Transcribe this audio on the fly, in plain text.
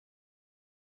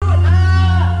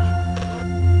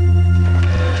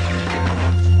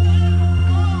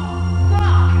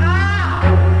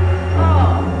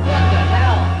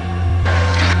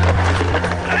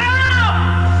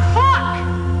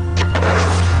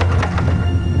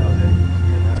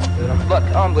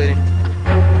Oh, I'm bleeding.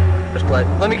 There's blood.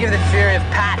 Let me give the theory of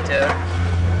Pat,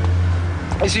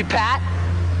 dude. You see Pat?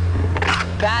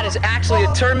 Pat is actually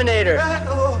a Terminator.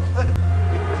 Oh.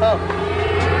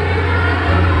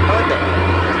 Okay.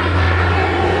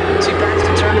 See, Pat's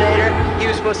the Terminator. He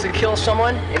was supposed to kill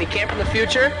someone, and he came from the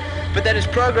future, but then his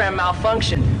program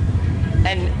malfunctioned.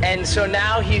 And so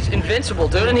now he's invincible,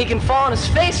 dude, and he can fall on his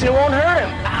face and it won't hurt him.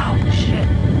 Ow, shit.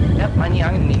 Yep, my knee,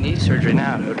 I'm gonna need knee surgery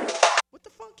now, dude. What the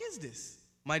fuck is this?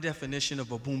 My definition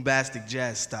of a boombastic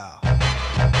jazz style.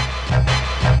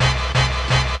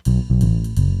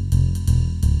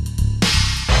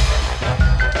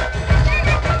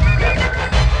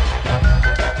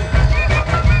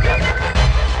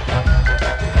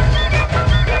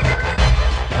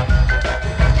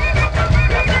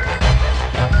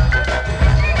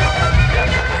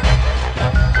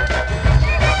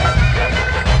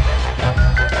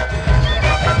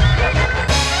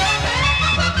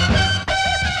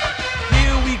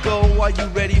 You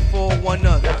ready for one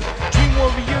another? Dream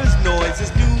Warriors noise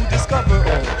is new, discover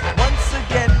all. Once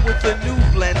again with a new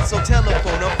blend, so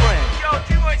telephone a friend. Yo,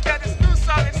 D-Boy's got this new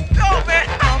song, it's dope, man.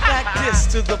 Compact disc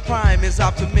to the prime is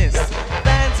optimist.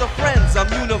 Fans are friends, I'm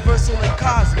universal and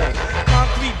cosmic.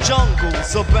 Concrete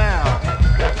jungles abound.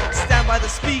 Stand by the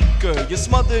speaker, you're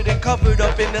smothered and covered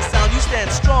up in the sound. You stand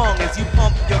strong as you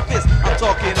pump your fist. I'm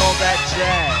talking all that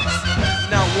jazz.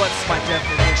 Now what's my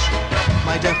definition?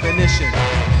 My definition,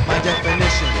 my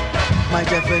definition, my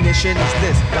definition is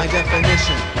this. My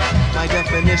definition, my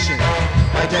definition,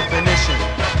 my definition,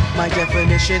 my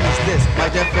definition is this. My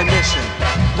definition,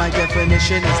 my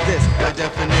definition is this. My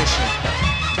definition.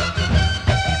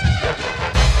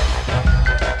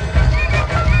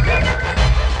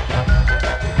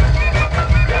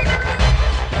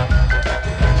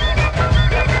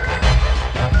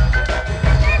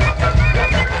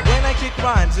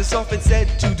 Rhymes is often said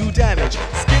to do damage.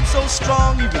 Skin so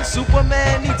strong, even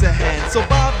Superman needs a hand. So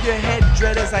bob your head,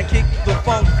 dread, as I kick the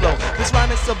funk flow. This rhyme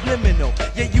is subliminal,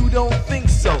 yet you don't think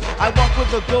so. I walk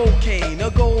with a gold cane, a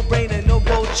gold brain, and no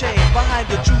gold chain. Behind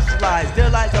the truth lies,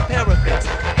 there lies a paradox.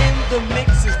 In the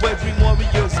mix is where dream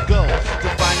warriors go.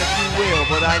 Define if you will,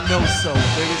 but I know so.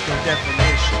 There is no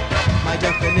definition. My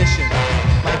definition,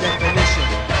 my definition,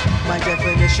 my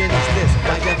definition is this.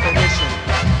 My definition,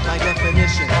 my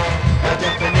definition, my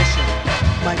definition,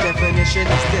 my definition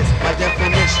is this. My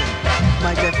definition,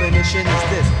 my definition is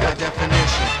this. My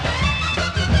definition.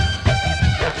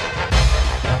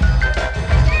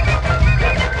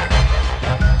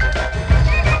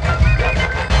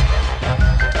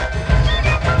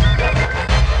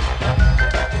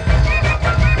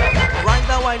 Right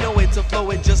now I know it's a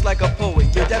flowing just like a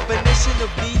poet. Your definition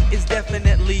of me is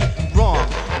definitely wrong.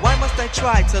 Why must I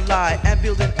try to lie and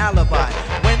build an alibi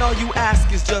when all you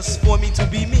ask is just for me to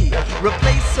be me?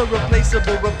 Replace a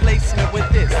replaceable replacement with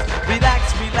this.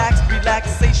 Relax, relax,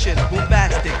 relaxation,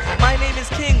 boombastic. My name is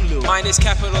King Lou. Mine is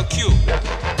capital Q.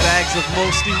 Bags of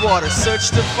mostly water, search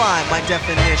to find my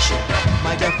definition.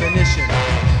 My definition,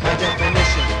 my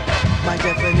definition, my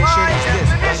definition is this.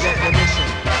 My definition,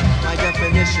 my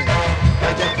definition,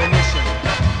 my definition,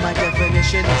 my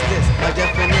definition is this. My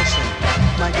definition,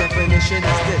 my definition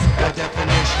is this. My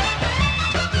definition.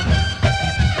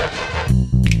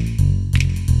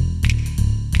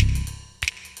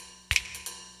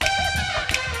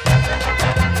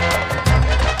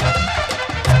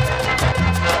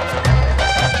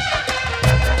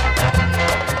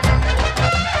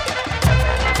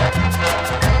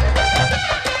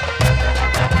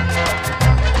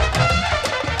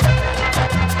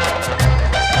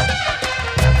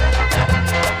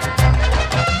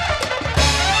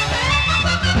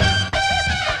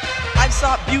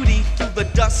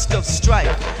 Of strife,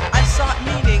 I sought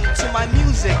meaning to my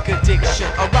music addiction.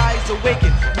 Arise,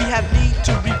 awaken, we have need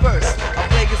to reverse. A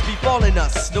plague has befallen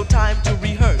us, no time to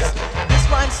rehearse. This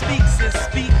rhyme speaks, is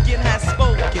speaking, has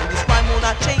spoken. This rhyme will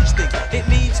not change things, it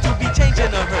needs to be changed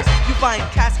in a hearse. You find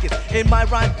caskets in my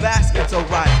rhyme baskets,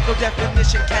 alright. No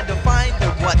definition can define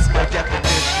the what's my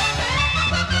definition.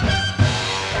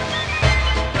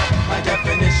 My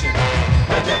definition,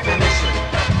 my definition,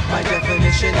 my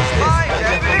definition is this. My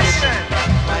definition.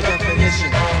 My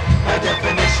definition, my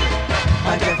definition,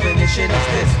 my definition is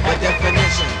this. My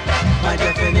definition, my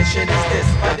definition is this.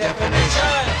 My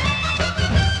definition.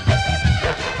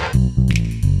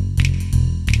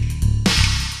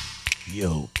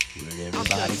 Yo, where'd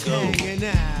everybody go? Hanging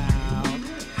out.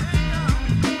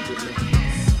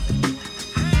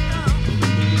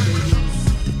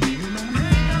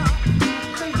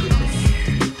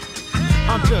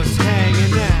 I'm just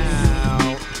hanging out.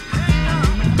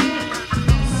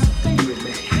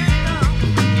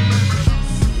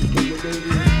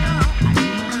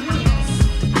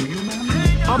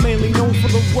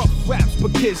 the rough raps,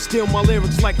 but kids steal my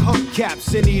lyrics like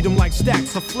hubcaps and eat them like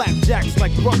stacks of flapjacks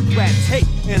like rugrats. Hey,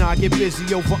 and I get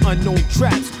busy over unknown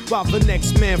traps while the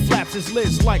next man flaps his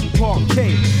lids like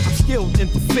parquet. I'm skilled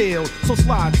in the field, so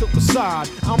slide to the side.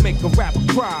 I'll make a rapper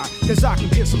cry, cause I can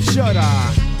get some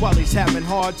shut-eye while he's having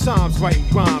hard times writing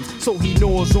rhymes. So he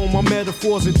knows all my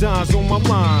metaphors and dines on my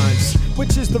lines,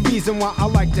 which is the reason why I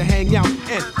like to hang out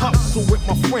and hustle with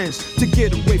my friends to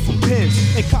get away from pens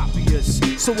and copiers.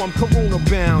 So I'm corona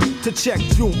bound to check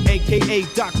Drew, aka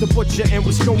Dr. Butcher, and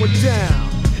what's going down.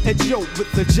 And Joe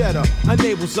with the Jetta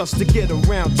enables us to get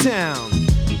around town.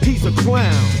 He's a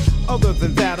clown. Other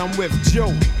than that, I'm with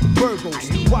Joe Burgos,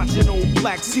 watching old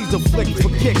Black Caesar flick for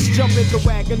kicks. Jump in the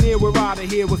Wagoneer, we're out of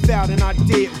here without an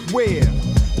idea where,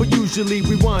 but usually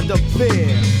we wind up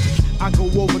there. I go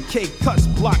over cake cuts,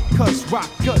 block cuts, rock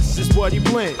cuts is what he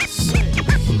blends.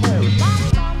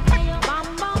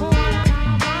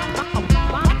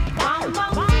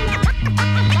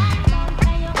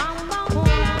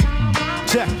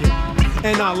 Check it,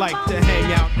 and I like to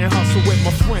hang out and hustle with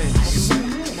my friends.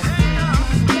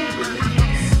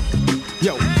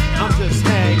 Yo, I'm just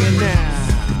hanging out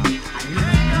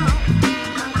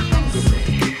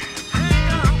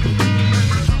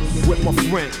with my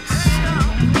friends.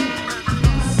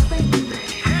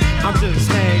 I'm just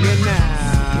hanging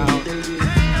out.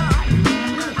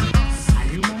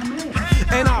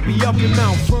 And I'll be up in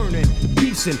Mount Vernon,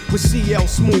 beastin' with CL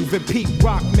Smooth and Pete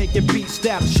Rock, making beat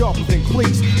stab sharper than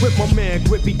cleats with my man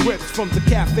Grippy Grips from the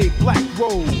Cafe Black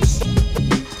Rose.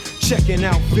 Checking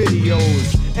out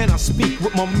videos, and I speak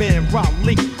with my man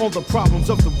Raleigh on the problems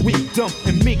of the weak, dumb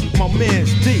and meek. My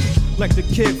man's deep, like the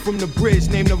kid from the bridge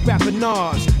named the Rapper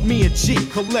Nas. Me and G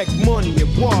collect money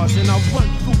and wars, and I run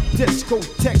through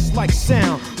discotheques like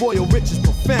sound. Royal riches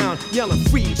profound, yelling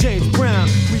free James Brown.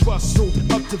 We rustle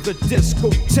up to the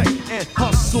discotheque and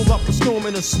hustle up a storm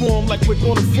in a swarm like we're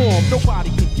gonna form. Nobody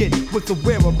can get with the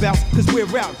whereabouts, cause we're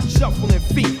out shuffling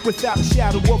feet without a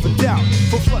shadow of a doubt.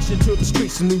 From flushing to the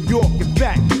streets of New York and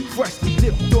back, freshly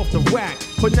dipped off the rack,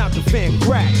 but not the Van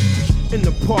Crack. In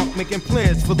the park making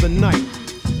plans for the night.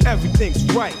 Everything's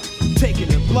right, taking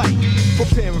it light,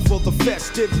 preparing for the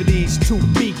festivities to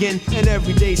begin, and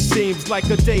every day seems like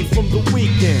a day from the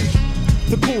weekend.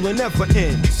 The cooling never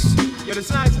ends. Yo, the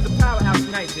signs of the powerhouse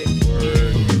tonight, Dick.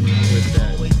 Word. With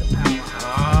that. Always the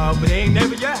powerhouse. But it ain't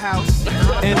never your house.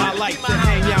 And I like to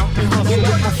hang out and hustle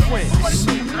with my friends.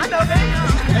 I know that.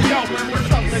 Hey yo, man, what's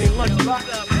up, Lenny Lunchbox?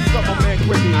 What's up, my man,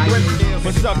 Grippy?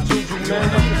 What's up, Juju, man?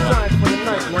 What's the signs for the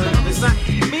night,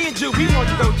 man? Me and Ju, we want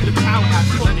to go to the powerhouse.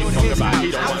 We want to go to his house.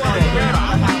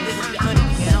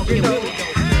 Hey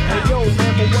yo,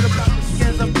 man, but what about the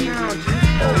skins uptown, G?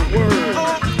 Oh, word.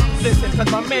 Listen, cause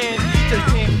my man, he just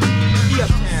can't, he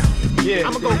uptown. Yeah.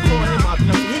 I'ma go call him up. You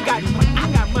know, he got money, I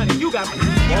got money, you got money.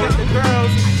 He got the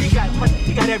girls, he got money,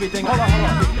 he got everything. Hold on.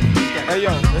 Hey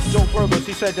yo, that's Joe Burgos.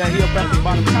 He said that he about to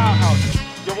buy the powerhouse.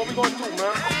 Yo, what we gonna do,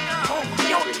 man?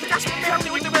 Yo, that's what family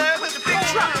with the big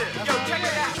truck. Yo, check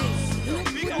it out.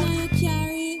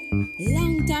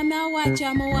 Long time I watch you, I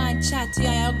want chat to you,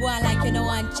 you go on like you don't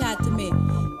want chat to me.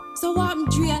 So what I'm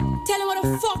Dre? Tell me what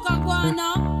the fuck I go on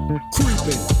now.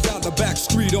 Creeping down the back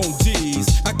street on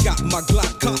D's. I got my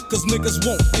Glock cock, cause niggas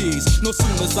want these. No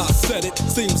soon as I said it,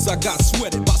 seems I got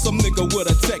sweated by some nigga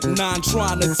with a Tech 9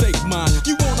 trying to take mine.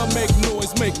 You wanna make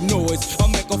noise, make noise. I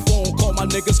make a phone call, my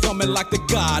niggas coming like the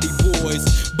Gotti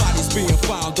boys. Bodies being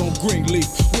found on Greenleaf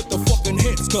with the fucking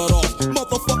heads cut off.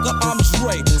 Motherfucker, I'm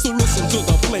Dre. So listen to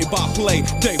the play-by-play,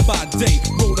 day by day.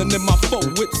 Rolling in my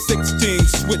phone with 16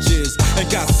 switches. And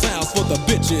got sounds for the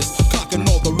bitches, clocking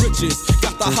all the riches.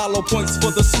 Got the hollow points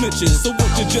for the snitches. So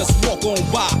won't you just walk on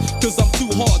by, cause I'm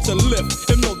too hard to lift.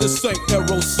 And no, this ain't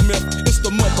Aerosmith, it's the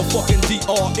motherfucking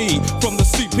DRE from the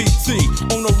CPT.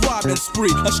 On a riding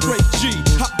spree, a straight G.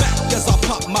 Hop back as I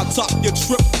pop my top, you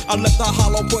trip. I let the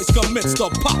hollow points commence to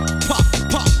pop, pop,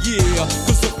 pop, yeah.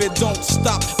 Cause if it don't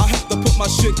stop, I have to put my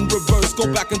shit in reverse. Go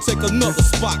back and take another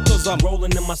spot, cause I'm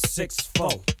rolling in my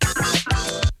 6-4.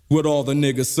 With all the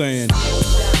niggas saying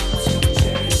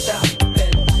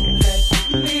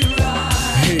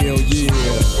hell yeah.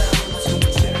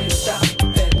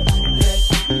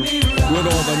 With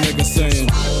all the niggas saying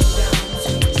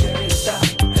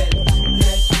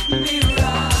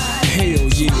hell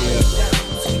yeah.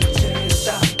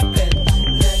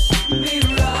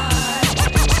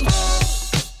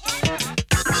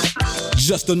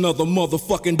 Just another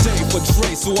motherfucking day for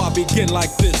Dre, so I begin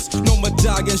like this. No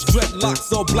medallions, dreadlocks,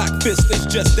 or black fists. It's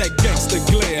just that gangster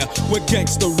glare with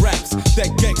gangster raps.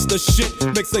 That gangster shit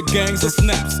makes the gangs of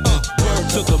snaps. Word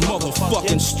to the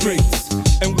motherfucking streets.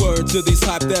 And word to these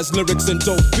hype ass lyrics and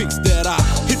dope beats that I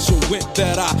hit get you with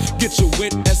that I get you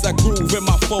with as I groove in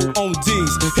my 4 on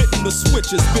D's. Hitting the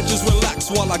switches, bitches relax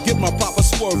while I get my proper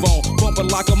swerve on. Bumping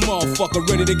like a motherfucker,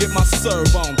 ready to get my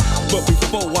serve on. But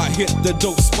before I hit the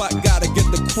dope spot, gotta get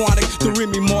the chronic, the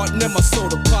Remy Martin and my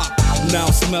soda pop. Now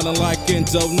smelling like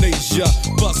Indonesia.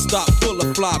 Bus stop full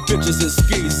of fly bitches and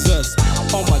skeezers.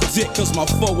 On my dick cause my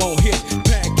 4 on hit.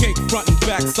 Pancake front and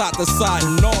back, side to side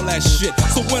and all that shit.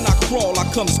 So when I crawl, I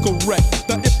comes correct.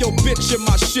 Now if your bitch in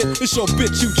my shit, it's your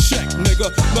bitch you check,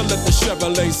 nigga. Now let the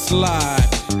Chevrolet slide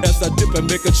as I dip and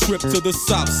make a trip to the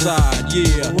south side,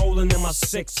 yeah. Rolling in my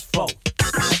 6-4.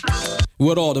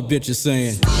 What all the bitches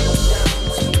saying?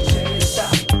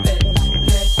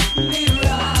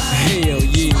 Hell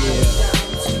yeah.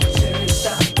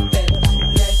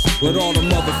 What all the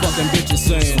motherfucking bitches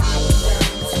saying?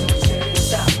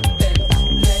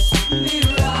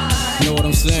 Know what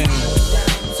I'm saying?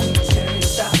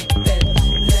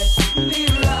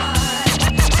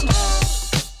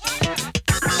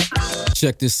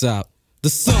 Check this out. The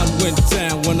sun went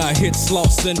down when I hit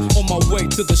Slauson. On my way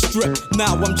to the strip,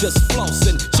 now I'm just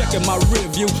flossing. Checking my rear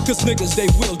view, cause niggas they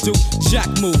will do jack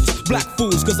moves. Black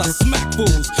fools, cause I smack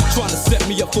fools. Trying to set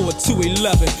me up for a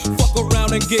 211. Fuck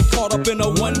around and get caught up in a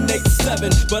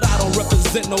 187. But I don't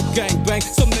represent no gangbang.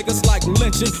 Some niggas like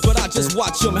lynching, but I just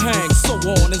watch them hang. So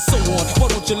on and so on,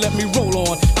 why don't you let me roll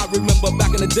on? I remember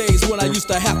back in the days when I used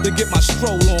to have to get my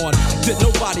stroll on. Did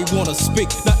nobody wanna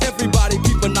speak? Now everybody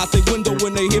peeping out the window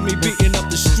when they hear me beating up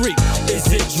the street.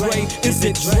 Is it Dre? Is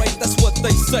it Dre? That's what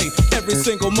they say every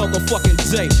single motherfucking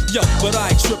day. Yo, but I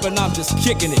ain't tripping, I'm just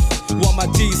kicking it. While my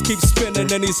D's keep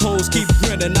spinning and these hoes keep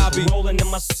grinning, I'll be rolling in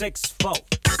my 6-4.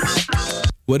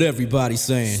 What everybody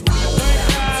saying?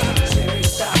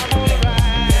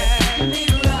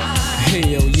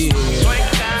 Hell yeah.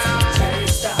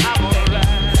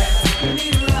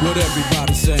 What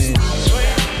everybody saying?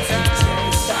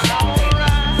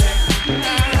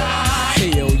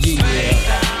 Hell yeah.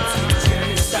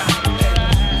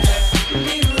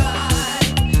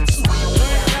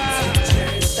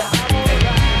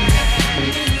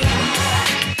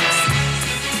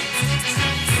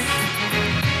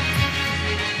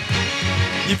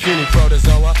 You puny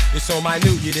protozoa, you're so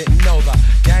minute you didn't know the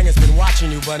gang has been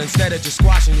watching you, but instead of just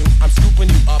squashing you, I'm scooping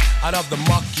you up out of the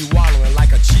muck you wallowing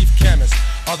like a chief chemist.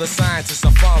 Other scientists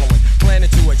are following, planning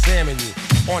to examine you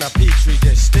on a petri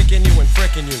dish, sticking you and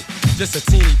fricking you just a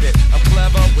teeny bit. I'm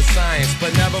clever with science,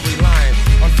 but never relying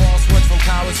on false words from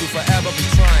cowards who forever be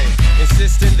trying.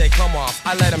 Insisting they come off,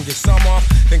 I let them get some off,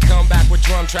 then come back with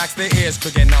drum tracks their ears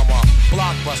could get numb off.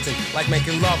 Blockbusting, like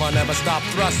making love, I'll never stop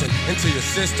thrusting into your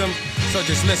system. So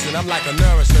just listen, I'm like a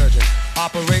neurosurgeon,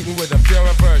 operating with a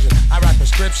purer version. I write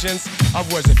prescriptions of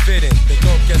words that fit in. The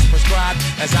dope gets prescribed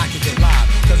as I kick it live.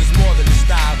 Cause it's more than a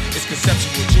style, it's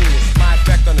conceptual genius. My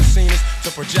effect on the scene is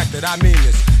to project that I mean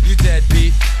this. You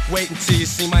deadbeat, wait until you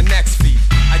see my next feat.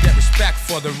 I get respect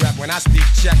for the rep when I speak,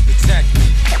 check the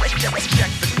technique. Check the technique. Check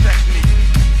the technique.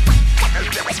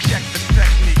 Check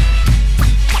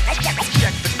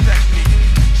the technique.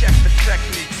 Check the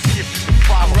technique. See if you can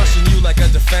follow. I'm rushing you like a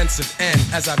defensive end,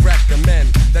 as I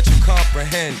recommend that you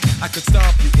comprehend. I could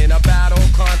stomp you in a battle,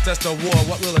 contest, or war.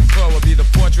 What will occur will be the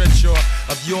portraiture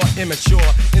of your immature,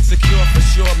 insecure for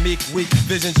sure, meek, weak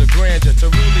visions of grandeur. To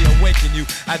really awaken you,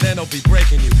 I then will be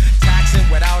breaking you, taxing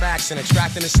without action,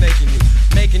 extracting and snaking you,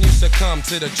 making you succumb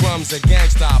to the drums of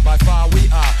gangsta. By far we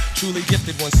are truly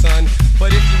gifted one, son.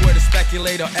 But if you were to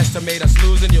speculate or estimate us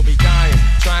losing, you'll be dying,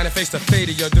 trying to face the fate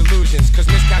of your delusions. Cause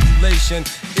miscalculation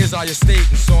is all you're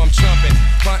stating, so I'm trumping,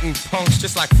 punting punks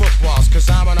just like footballs. Cause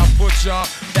I'm gonna put y'all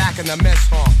back in the mess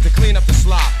hall to clean up the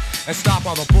slop and stop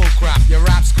all the bull crap. Your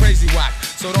rap's crazy whack,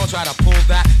 so don't try to pull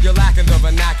that. You're lacking the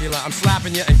vernacular. I'm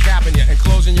slapping you and capping you and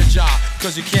closing your jaw,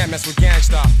 cause you can't mess with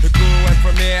gangsta. The guru and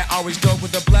premier always dope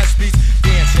with the blessed beats.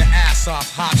 Dance your ass off,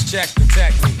 hops, check the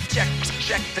technique. Check the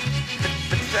technique. Check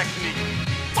the technique.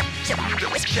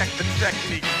 Check the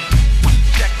technique.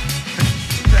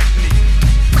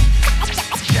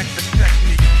 Check the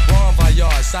technique. Bon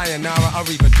voyage, sayonara,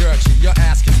 arrivederci. Your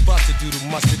ass gets busted due to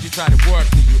mustard. You try to work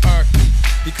me, you irk me,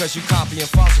 because you copy and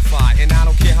falsify. And I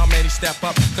don't care how many step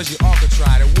up, cause you all could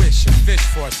try to wish and fish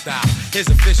for a style. Here's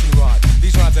a fishing rod.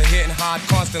 These rhymes are hitting hard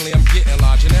constantly. I'm getting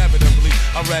large. Inevitably,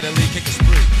 I readily kick a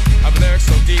spree. I've lyrics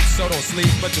so deep, so don't sleep,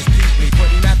 but just peep me.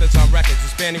 Putting methods on records,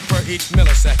 expanding per each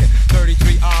millisecond.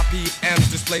 33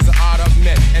 RPMs displays the art of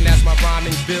men. And as my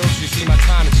rhyming builds, you see my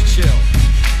time is chill.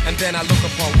 And then I look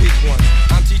upon weak ones.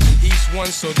 I'm teaching each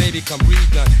one so they become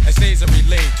redone. Essays are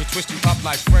relayed to twist you up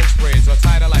like French braids or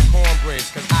tighter like corn braids.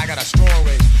 Cause I got a strong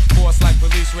rage, force like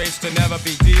police tax rates to never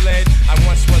be delayed. I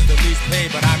once was the least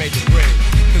paid, but I made the grade.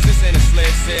 Cause this ain't a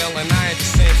slave sale, and I ain't the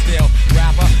same style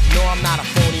rapper. No, I'm not a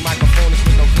phony microphonist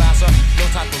with no classer. No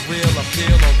type of real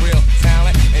appeal or real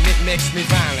talent, and it makes me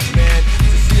violent, man.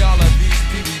 To see all of these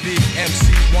PBB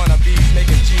MC wannabes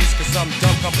making G's, cause some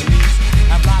dumb companies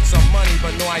have lots of money,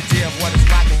 but no idea of what is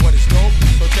rock and what is dope.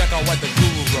 So check out what the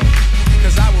guru wrote.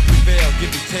 Cause I will prevail,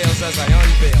 give you tales as I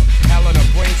unveil. Hell in a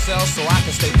brain cell so I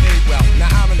can stay paid well.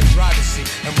 Now I'm in the driver's seat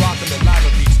and rocking the live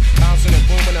beats. Bouncing and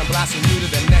booming and blasting you to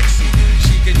the next seat.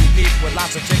 Chic and unique with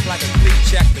lots of kick like a cleat.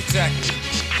 Check the technique.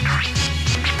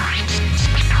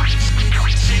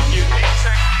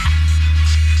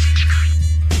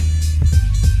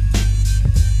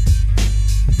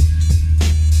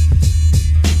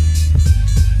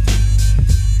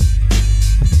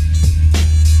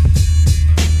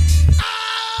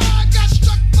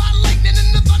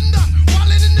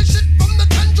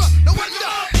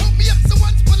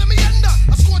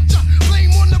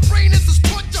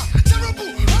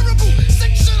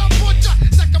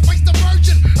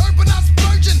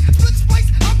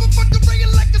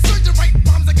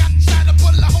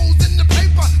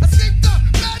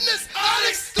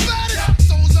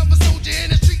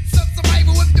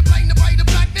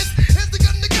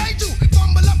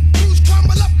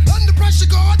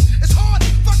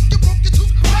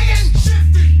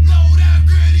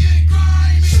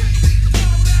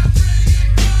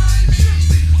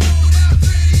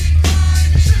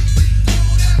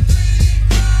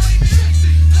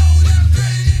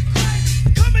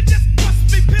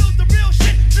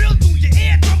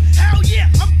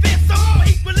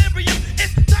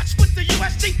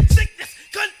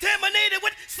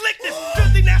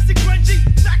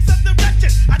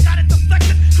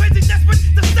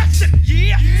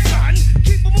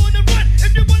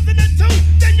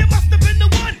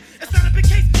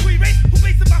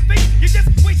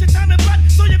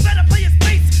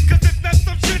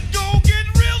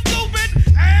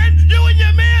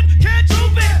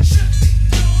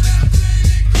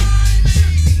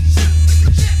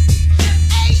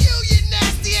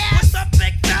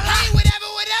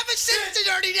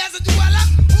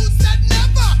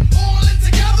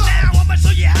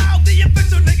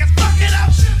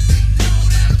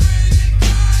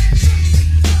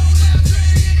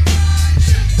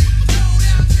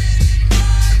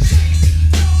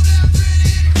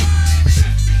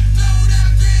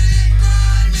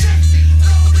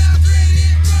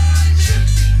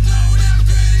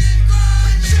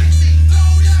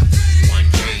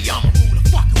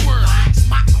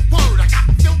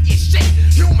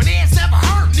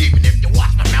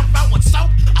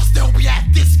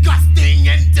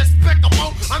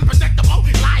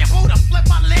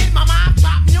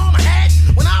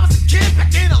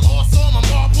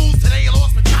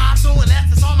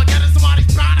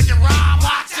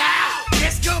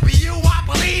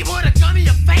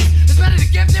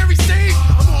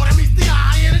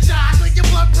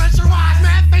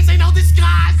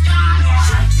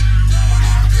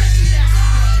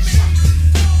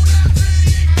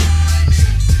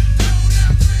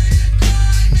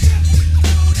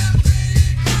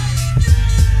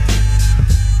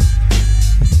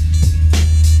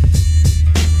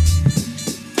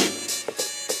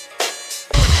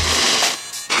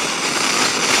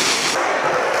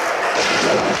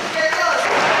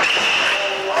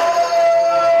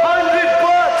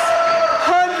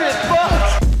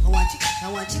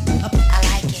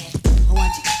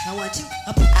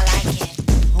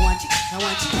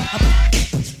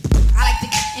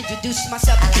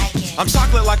 I'm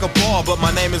chocolate like a ball, but my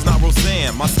name is not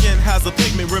Roseanne. My skin has a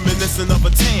pigment reminiscent of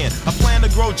a tan. I plan to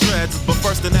grow dreads, but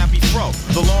first a nappy fro.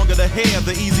 The longer the hair,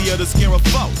 the easier to scare a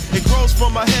foe. It grows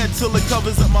from my head till it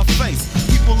covers up my face.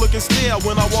 People look and stare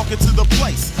when I walk into the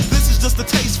place. This is just a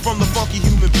taste from the funky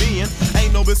human being.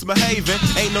 Ain't no misbehaving,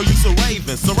 ain't no use of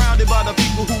raving. Surrounded by the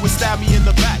people who would stab me in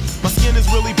the back. My skin is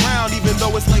really brown, even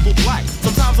though it's labeled black.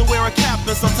 Sometimes I wear a cap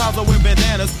and sometimes I wear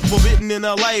bandanas. Forbidden in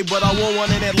LA, but I wore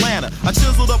one in Atlanta. I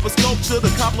chiseled up a sculpture to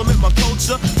compliment my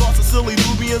culture. Thoughts of silly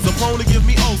Nubians are prone to give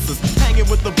me ulcers. Hanging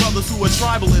with the brothers who are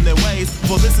tribal in their ways.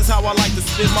 For this is how I like to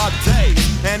spend my days.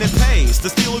 And it pays to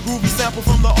steal a groovy sample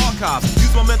from the archives.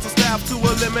 Use my mental staff to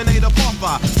eliminate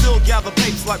apartheid. Still gather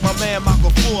papes like my man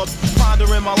Michael Forbes.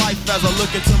 Pondering my life as I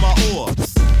look into my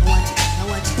orbs. I want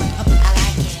you, up, I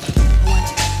like it. I want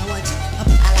you, up,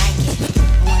 I like it.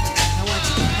 I want you, up. I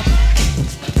want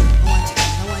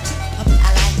you, up, I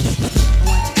like it. I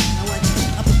want you, up, I like it. I want you,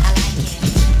 up,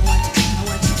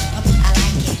 I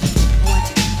like it. I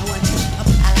want you, up,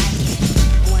 I like it.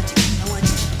 I want you,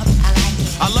 up, I like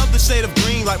it. I love the shade of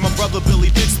green like my brother Billy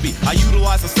Bixby. I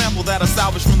utilize a sample that I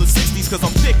salvaged from the 60s cause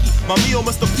I'm picky. My meal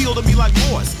must appeal to me like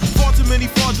Morse. Far too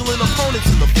many fraudulent opponents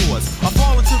in the force. I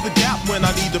fall into the gap when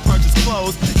I need to purchase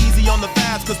clothes. Easy on the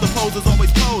fast cause the posers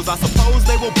always pose. I suppose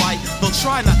they will bite, they'll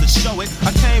try not to show it.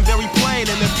 I came very plain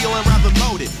and they're feeling rather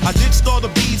loaded. I ditched all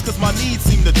the beads cause my needs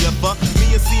seem to differ.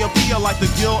 Me and CMP are like the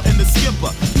gill and the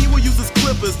skipper. He will use his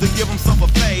clippers to give himself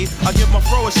a fade. I give my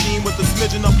fro a sheen with a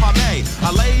smidgen of pomade.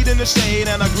 I laid in the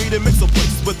shade and I greeted Mix a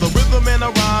Place with a rhythm and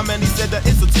a rhyme, and he said that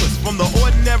it's a twist from the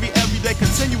ordinary, everyday,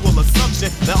 continual assumption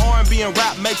that R&B and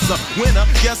rap makes a winner.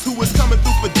 Guess who is coming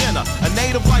through for dinner? A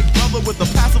native-like brother with a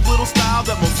passive little style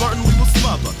that most certainly will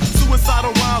smother.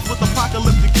 Suicidal rhymes with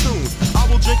apocalyptic tunes. I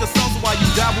will drink a seltzer while you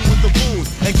dabble with the boons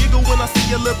and giggle when I see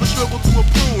your liver shrivel to a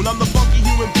prune. I'm the funky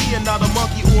human being, not a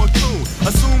monkey or a coon.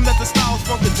 Assume that the style's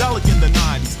funkadelic in the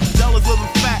 90s. Jealous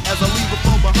living fat as I leave a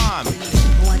flow behind me.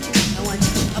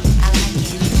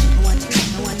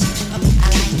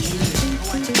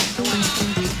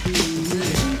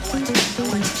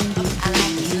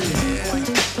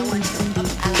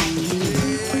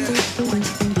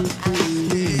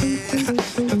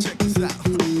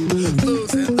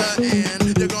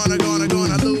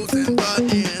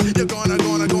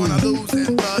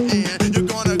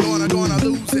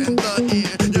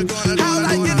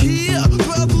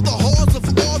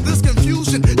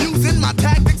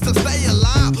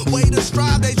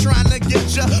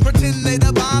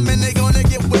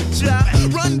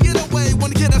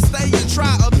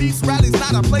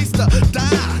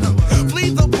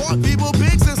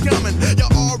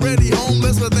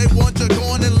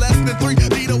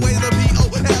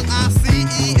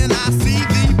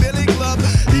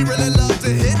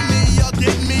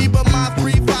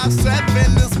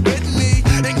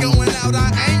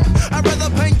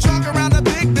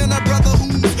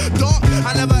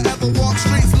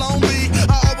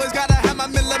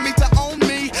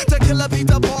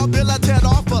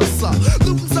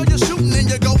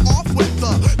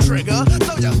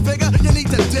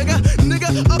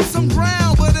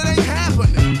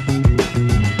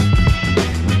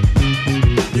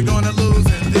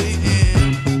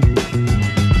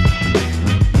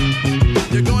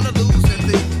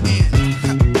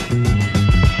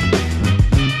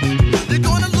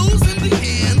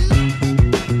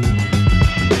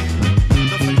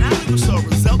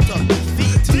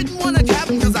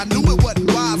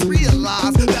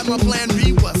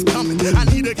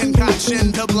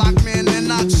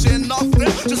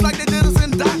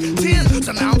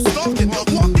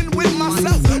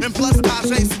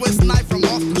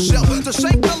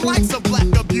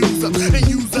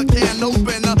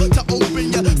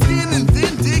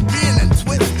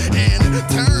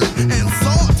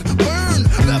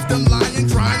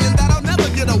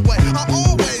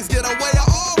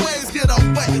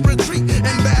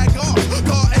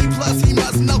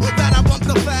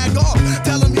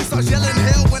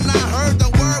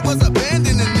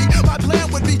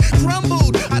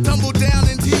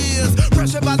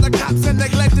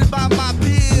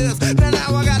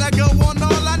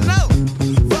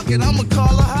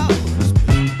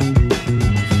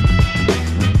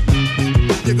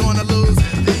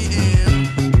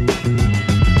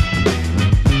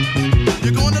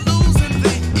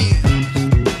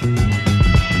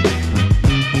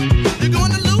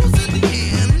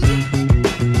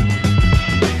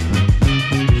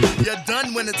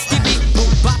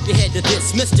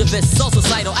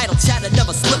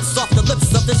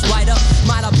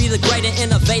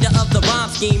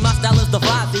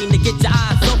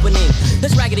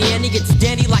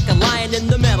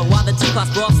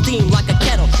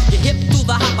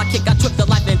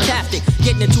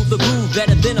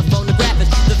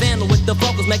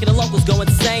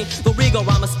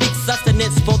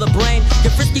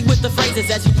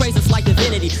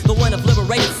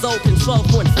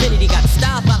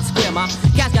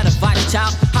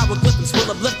 Hieroglyphics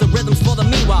will uplift the rhythms for the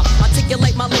meanwhile.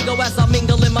 Articulate my lingo as I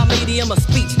mingle in my medium of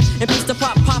speech. And peace to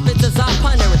prop prophets as I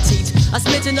ponder and teach. A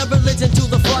smidgen of religion to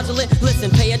the fraudulent. Listen,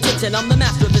 pay attention, I'm the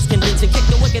master of this convention. Kick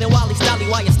the wicked and wily styley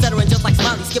while you're stuttering just like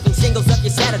Smiley. Skipping shingles up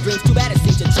your shattered dreams. Too bad it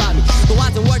seems to try me. The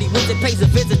wise and wordy wizard pays a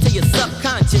visit to your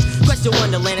subconscious. Question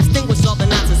wonderland, extinguish all the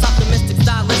nonsense. Optimistic,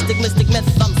 stylistic, mystic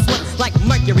myths. I'm swift like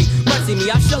Mercury. Mercy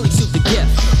me, I surely shoot the gift.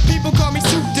 People call me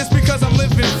soup just because I'm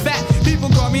living fat. People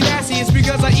call me nasty, it's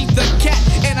because I eat the cat.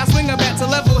 And I swing a bat to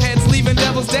level heads, leaving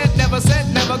devils dead. Never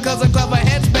said never, cause a clever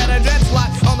head's better. Dreads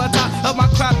lie on the top of my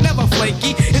crop, never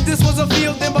flaky. If this was a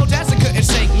field, then Bo Jackson couldn't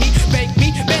shake me, bake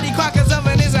me. Betty Crocker's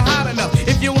oven isn't hot enough.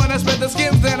 If you wanna spread the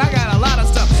skims, then I got a lot of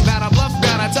stuff. Not a bluff,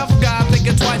 got a tough guy, I'm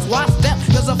thinking twice, why step?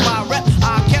 Cause if I rep,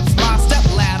 I kept my step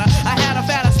ladder. I had a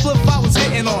fatter split I was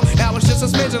hitting on. Now it's just a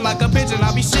smidgen like a pigeon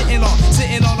I be shitting on.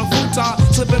 Sitting on a futon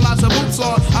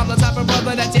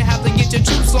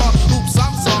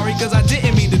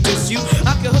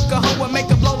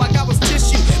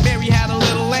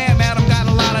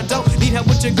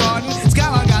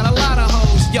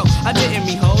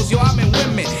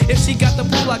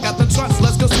I got the trust,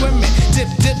 let's go swimming. Dip,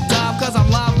 dip, dive, cause I'm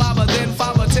live, live, then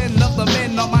 5 or 10 of the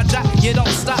men on my job. You don't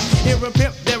stop, here a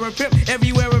pimp, there a pimp,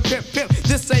 everywhere a pimp, pimp.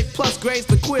 This A plus grades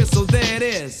the quiz, so there it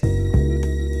is.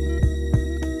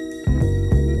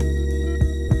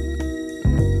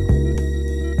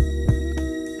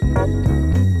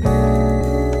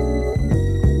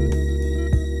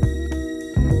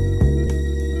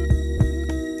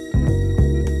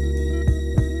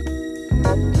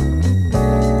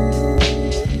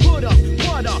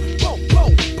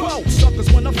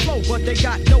 But they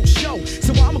got no show,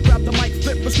 so I'ma grab the mic,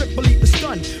 flip a strip, believe the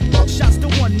stun. Buckshot's the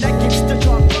one that gets the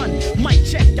job done. Mic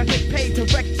check, I get paid to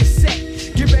wreck your set.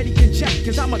 Get ready, get checked,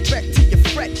 cause I'm a threat to your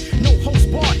fret. No host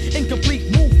bar,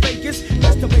 incomplete move fakers.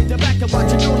 Best to wait the back and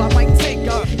watch a girl, I might take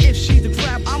her. If she's a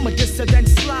crab, I'ma diss her, then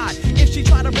slide. If she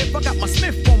try to rip, I got my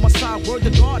Smith on my side. Word to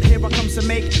God, here I comes to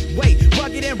make way.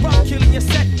 Rugged and rough, killing your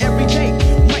set every day.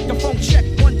 Microphone check,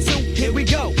 1, 2, here we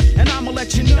go. And I'ma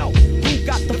let you know who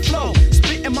got the flow.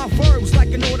 Spitting my verbs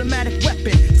like an automatic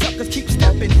weapon. Suckers keep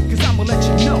stepping, cause I'ma let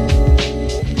you know.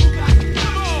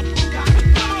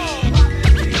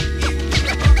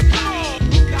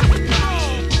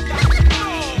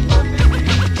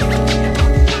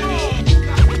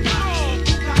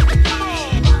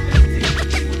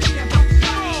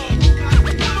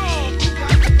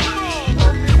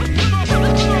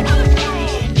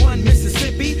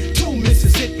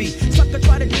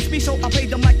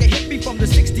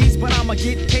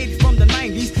 Get paid from the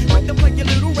 90s. Like to play your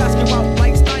little rascal out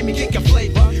like stymie, kick your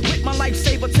flavor. With my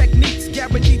lifesaver techniques,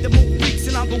 guaranteed to move freaks,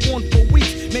 and I'll go on for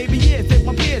weeks, maybe years. If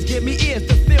my peers give me ears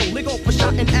to fill, lick off a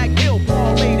shot and act ill,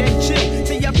 ball late and chill.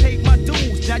 See, I paid my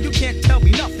dues, now you can't tell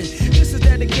me nothing. This is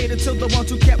dedicated to the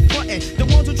ones who kept frontin', the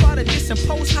ones who try to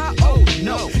disimpose high. Oh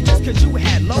no, just cause you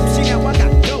had low, see now I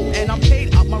got dough, and I'm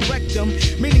paid out my rectum,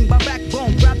 meaning my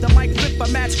backbone. Grab the mic, flip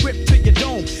a mad script to your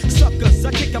dome. Suckers,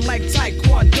 I kick them like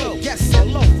Taekwondo. Yes,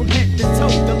 hello, from head to toe,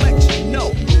 to let you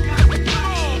know.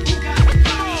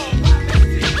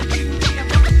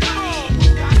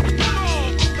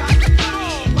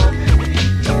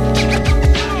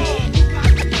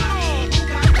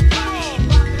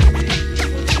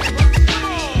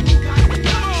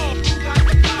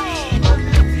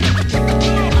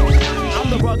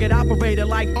 Operator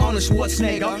like Arnold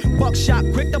Schwarzenegger. Buckshot,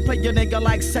 quick to play your nigga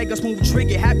like Sega. Smooth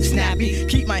trigger, happy snappy.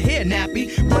 Keep my hair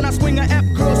nappy. When I swing a F,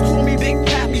 girls call me Big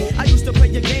Pappy. I used to play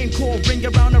a game called Ring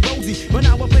Around the Rosie, but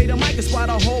now I play the mic, it's why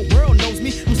the whole world knows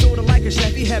me. I'm sorta like a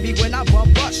Chevy heavy when I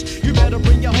bum rush. You better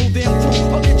bring your whole damn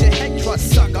crew or get your head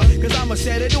crushed, sucker. Cause I'ma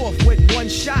set it off with one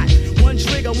shot. One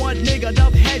trigger, one nigga,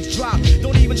 enough heads drop.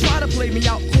 Don't even try to play me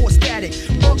out, core static.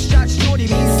 Buckshot shorty,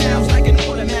 me sounds like an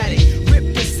automatic.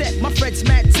 My friends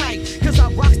mad tight, cause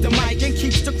I rocks the mic and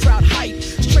keeps the crowd hype.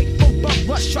 Straight from bump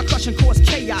rush, truck crush and cause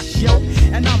chaos, yo.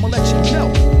 And I'ma let you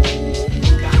know.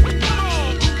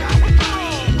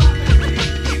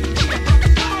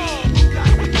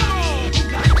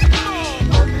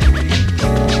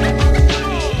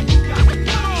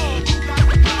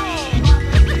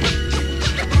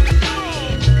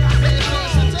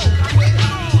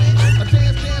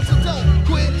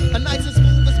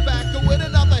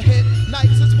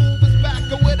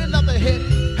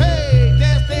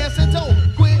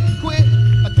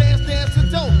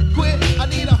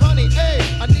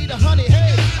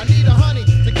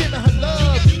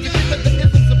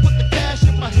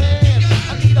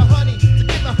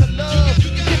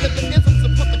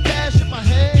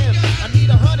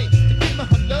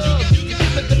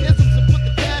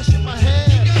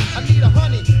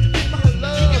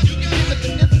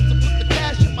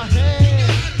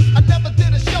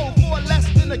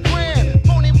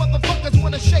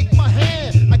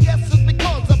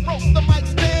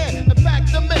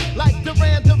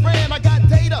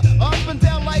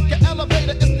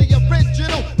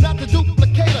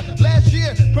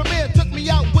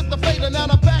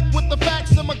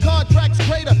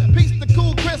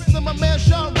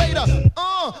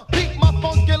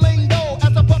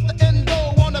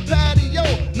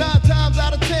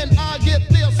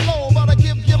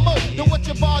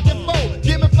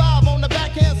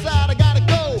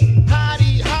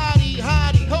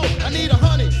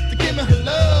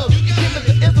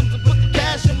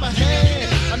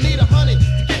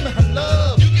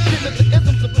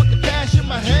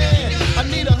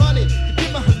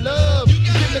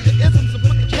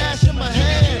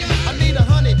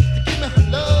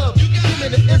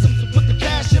 the isms and put the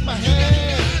cash in my hand.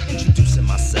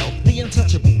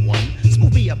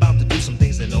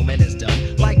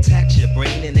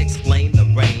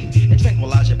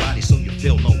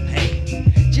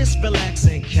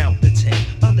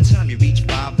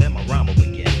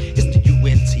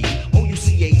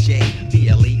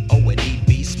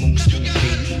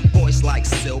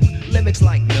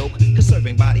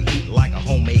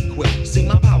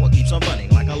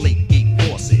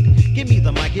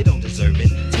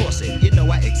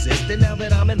 exist. And now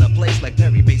that I'm in a place like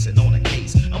Perry Basin on a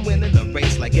case, I'm winning the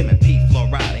race like M&P,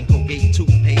 fluoride, and Colgate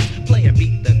toothpaste. Play and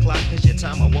beat the clock, cause your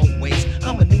time I won't waste.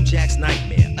 I'm a New Jack's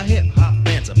nightmare, a hip-hop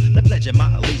phantom, the pledge of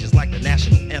my allegiance like the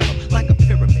national anthem, like a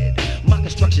pyramid. My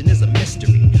construction is a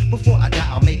mystery. Before I die,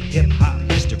 I'll make hip-hop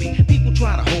history. People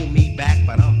try to hold me back,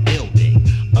 but I'm building.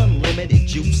 Unlimited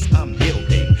juice, I'm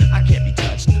yielding. I can't be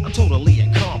touched, I'm totally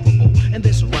incomparable. And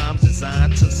this rhyme's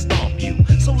designed to stomp you.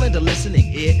 So lend a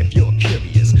listening ear if you're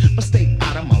curious. But stay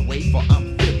out of my way, for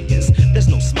I'm furious. There's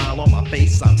no smile on my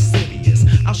face, I'm serious.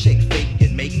 I'll shake fake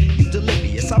and make you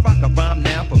delirious. I rock a rhyme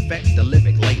now, perfect the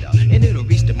lyric later. And it'll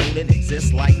reach the moon and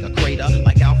exist like a crater.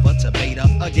 Like alpha to beta,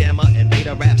 a gamma and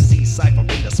beta. Rap C, cipher,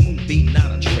 beta, smooth beat,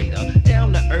 not a traitor.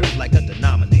 Down to earth like a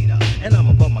denominator. And I'm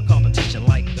above my competition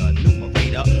like a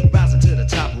numerator. Rising to the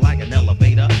top like an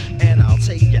elevator. And I'll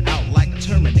take you out like a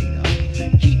Terminator.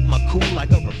 Keep my cool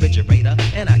like a refrigerator.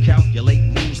 And I calculate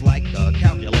moves like a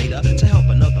calculator. To help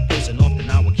another person, often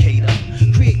I will cater.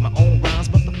 Create my own rhymes,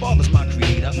 but the father's my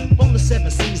creator. From the 7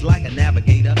 seas like a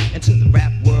navigator. And to the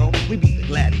rap world, we be the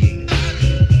gladiators.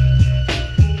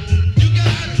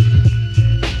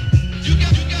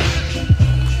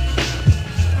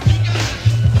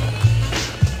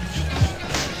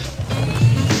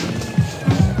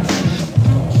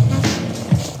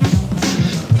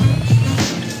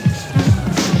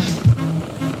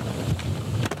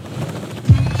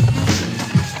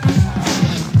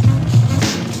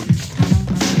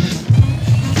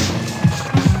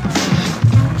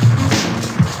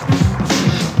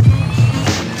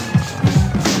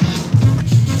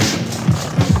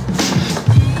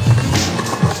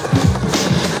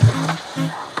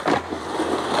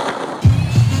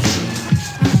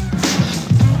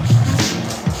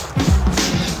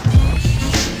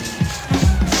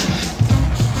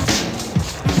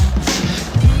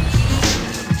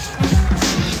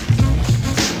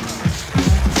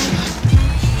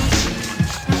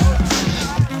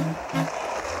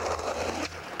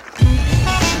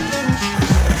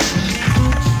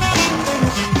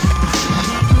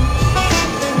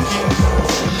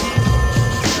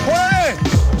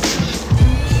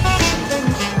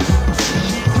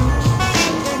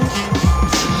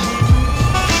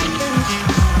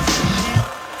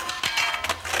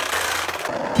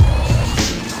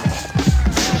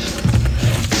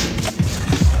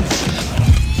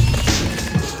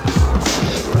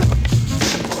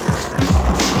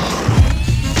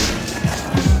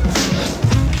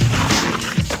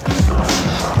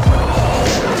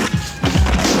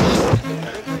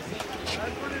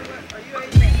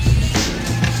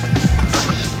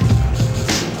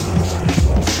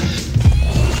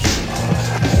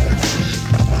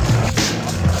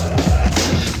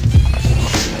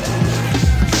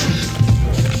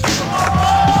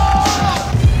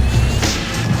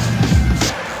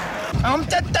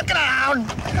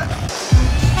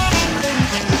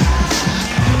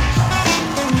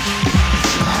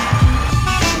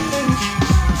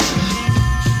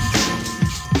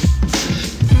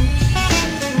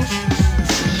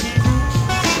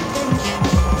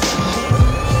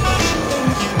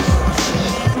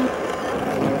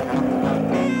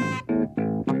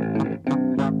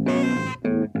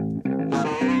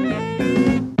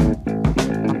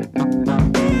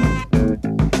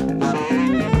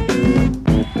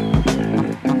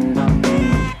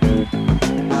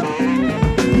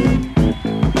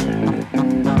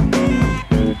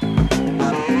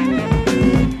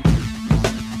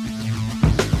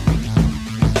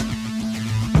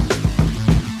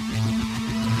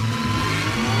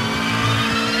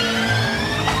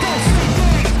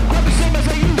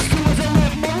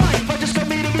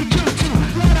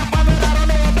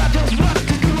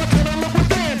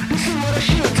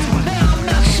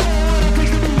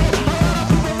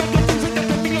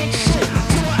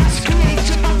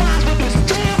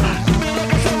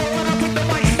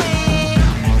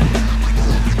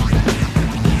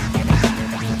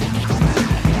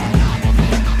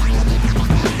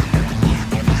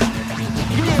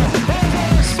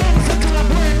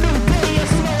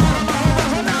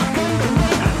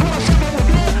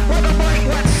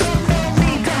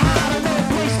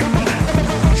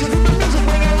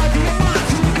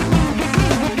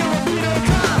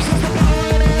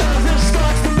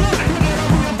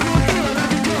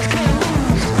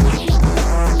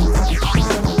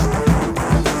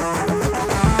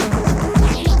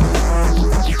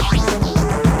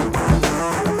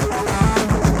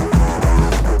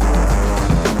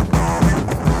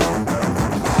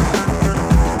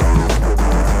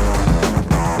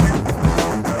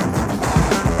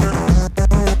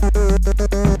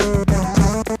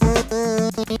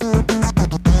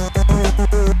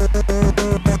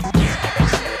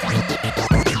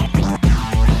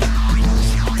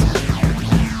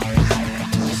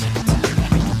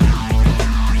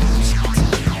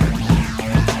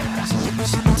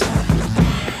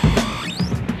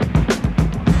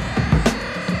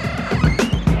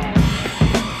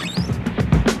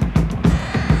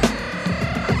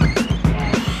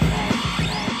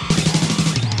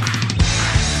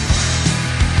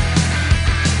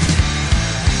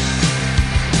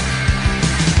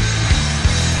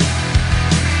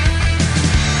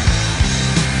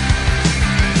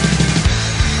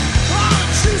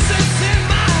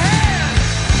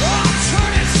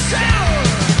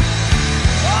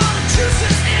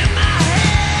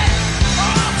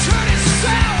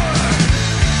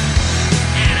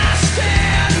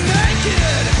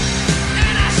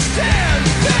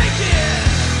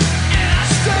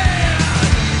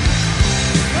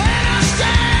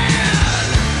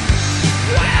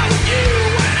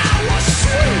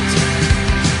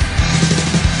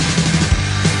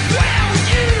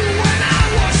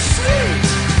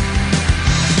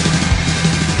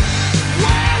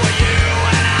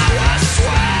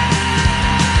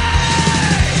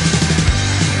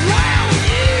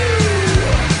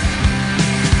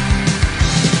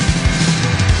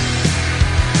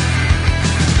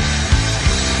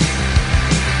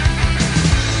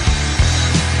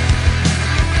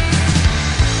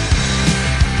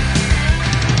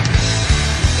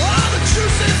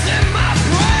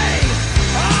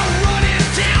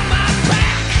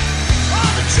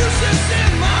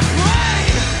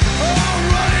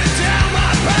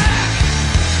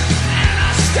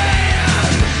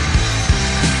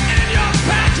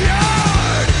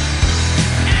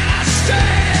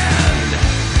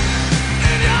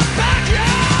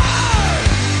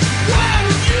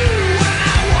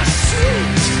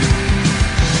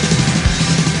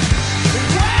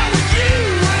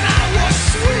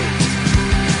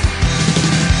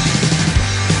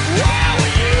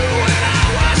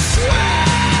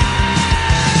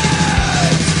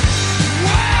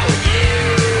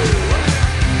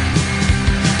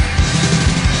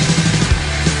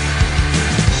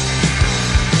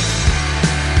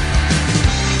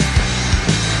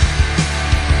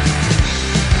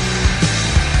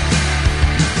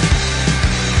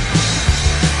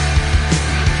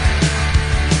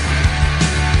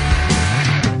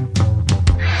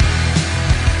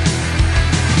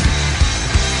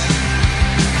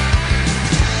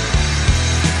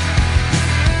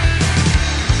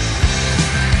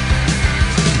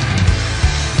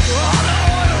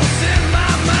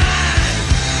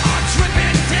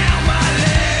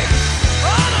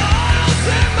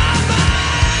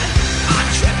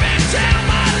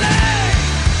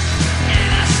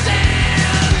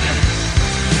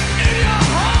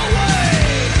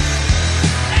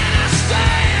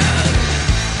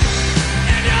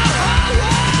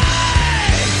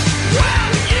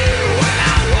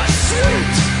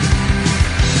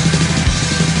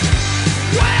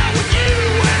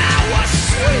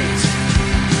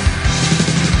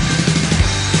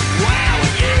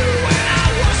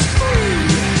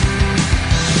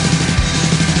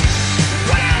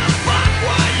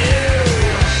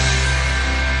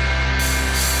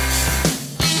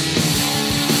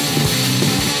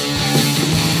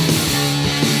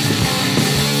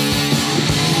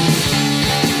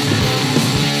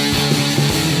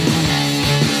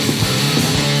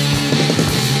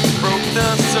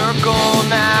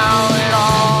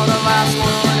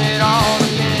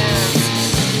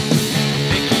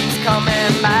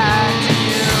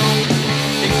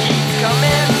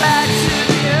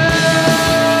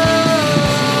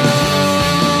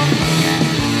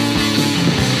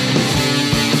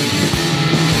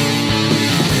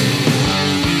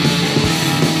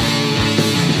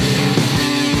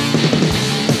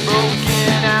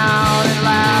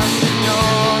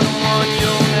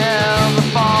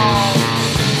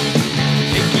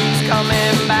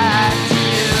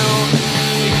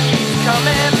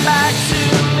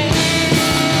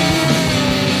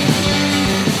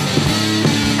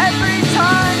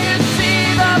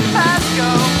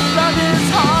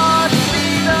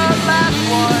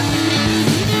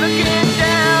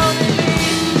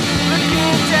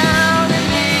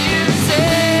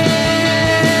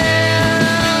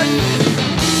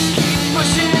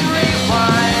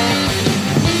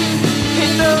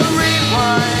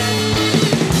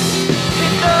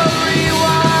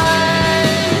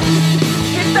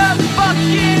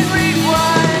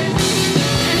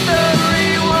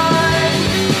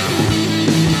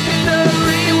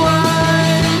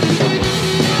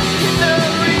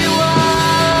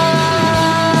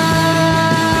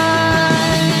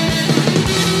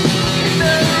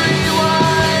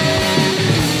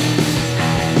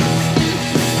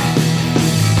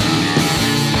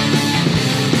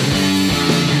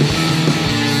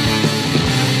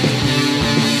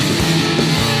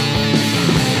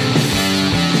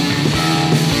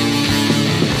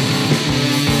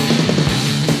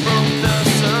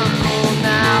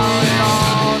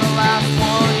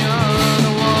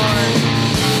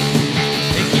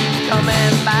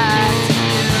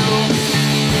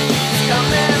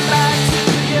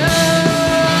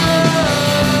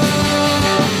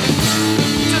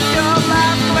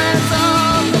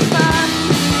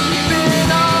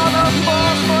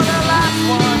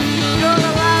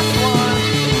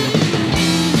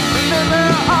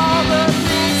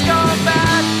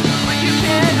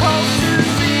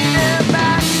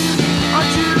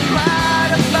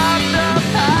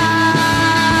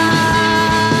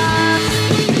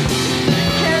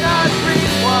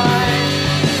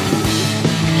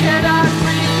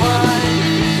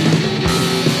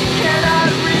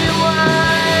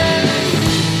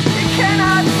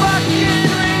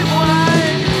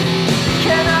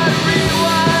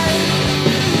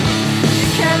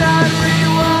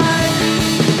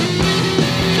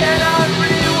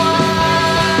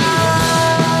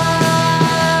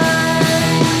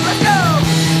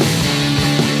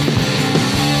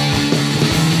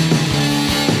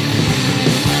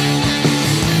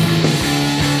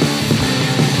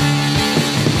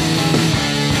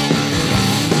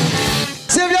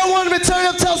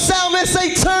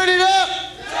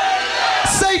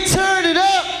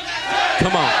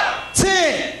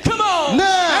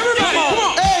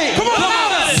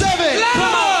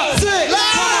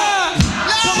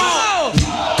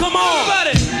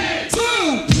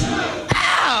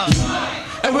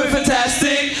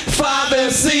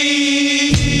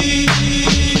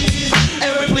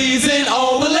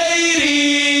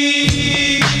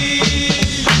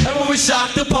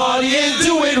 the party and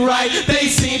do it right. They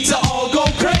seem to all go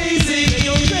crazy.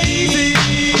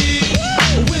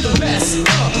 We're the best,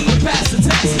 we pass the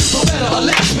test. For better or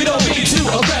less, we don't need to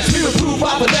arrest. We improve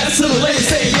our finesse to the ladies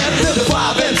say yes. To the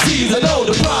 5 MCs, I know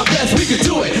the prime best. We can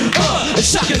do it, and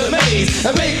shock and amaze.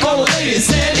 And make all the ladies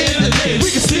stand in the days. We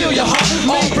can steal your heart,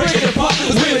 all break it apart.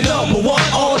 Cause we're number one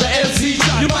on the MC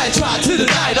chart. You might try to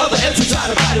deny it, other MCs try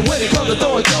to fight it. When it comes to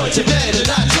throwing joints, you better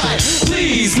not try it.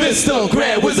 Please, Mr.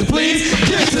 Grand Wizard, please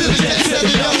give to the jet set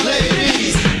the young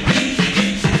ladies.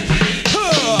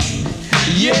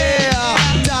 Yeah,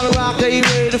 down the rock, are you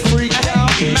ready to freak out?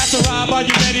 Master Rob, are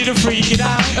you ready to freak it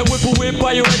out? And Whip,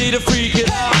 are you ready to freak it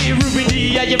out? Hey, Ruby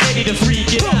D, are you ready to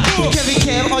freak it out? Kevin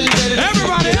Cam, are you ready to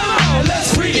Everybody, hello!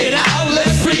 Let's freak it out,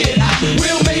 let's freak it out.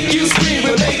 We'll make you scream,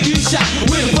 we'll make you shout.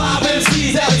 We're the 5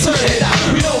 MCs that'll turn it out.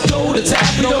 We don't go to tap,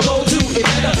 we don't go to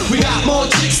Atlanta. We got more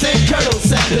chicks than Colonel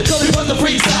Sanders. Cause we run the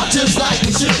freaks out just like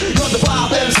we should. Cause the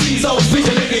 5 MCs always speak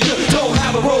a nigga good. Don't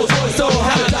have a Rolls Royce, don't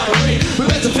have a diamond ring. We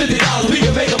bet you $50, we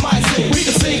can make a mic sing. We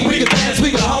can sing, we can dance,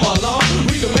 we can hum along.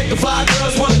 We can make the 5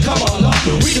 girls wanna come along.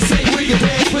 We can sing, we can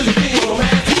dance with the king of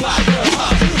romance. The 5 girls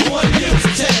hop, wanna give us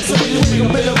a chance. So when you wake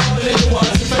up in the morning and you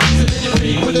watch the face and then you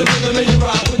read with the rhythm and you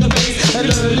rock with the bass. And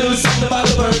learn a little something about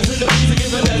the birds and the bees are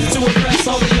giving us to impress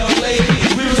all the young ladies.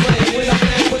 We was playing with our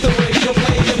man with the radio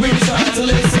playing. And we was trying to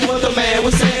listen what the man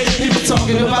was saying. He was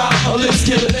talking about a list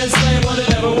killing and slaying. But it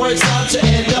never works out, you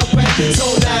end up back. So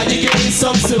now you gain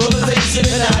some civilization.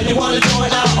 And now you wanna join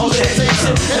our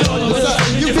organization. And all of a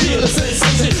sudden you feel the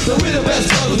sensation. So we're the best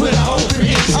brothers with our own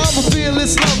creation. I'm a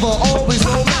fearless lover, always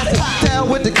romantic. Down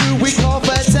with the crew, we call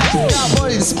fantastic. Got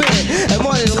money to spend and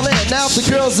money to lend. Now if the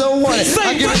girls don't want it,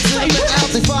 I give it to them and out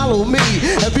they follow me.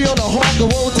 And be on the hawk, I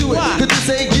won't do it. Cause this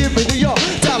ain't giving New York.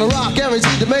 Down the rock,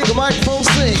 guaranteed to make a microphone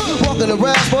sing. Walking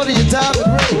around, money your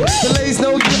diamond ring. The ladies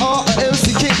know you are an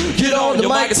MC king. Get on the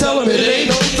mic and tell them it ain't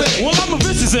no thing. Well, I'm a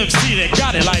vicious MC that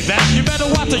got it like that. You better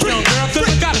watch a young girl, cause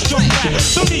I got a strong back.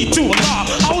 Don't need to alarm,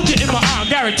 I hold you in my arm,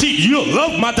 guarantee you'll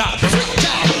love my doctor.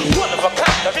 One of a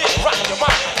kind, I really rock your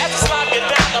mind. As I slide you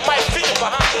down, I might feel you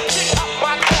behind. Kick up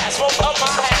my gas, roll up my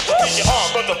hat. Pick your arm,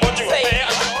 but the one you hair.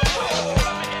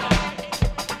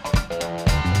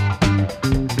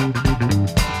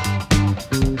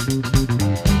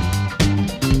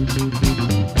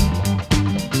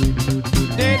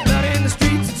 Dead blood in the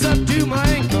streets, it's up to my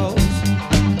ankles.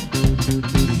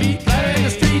 Sheet blood in the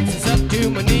streets, it's up to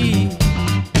my knees.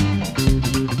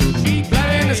 Sheet blood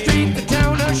in the street, the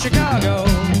town of Chicago.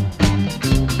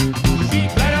 Sheet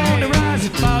blood on the rise,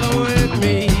 it's following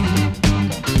me.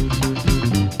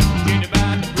 Sheet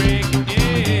about to break,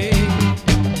 yeah.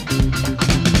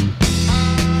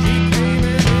 She came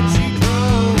in and she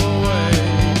drove away.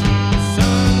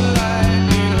 Sunlight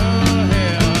in her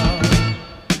hair.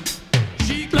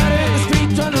 She flooded the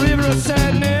streets on the river of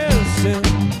sadness.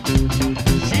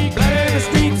 She flooded the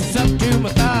streets, it's up to my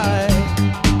thigh.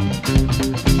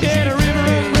 Yeah, the river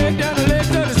runs red down the legs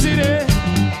of the city.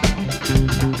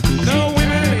 No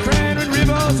women are crying when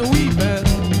rivers are weeping.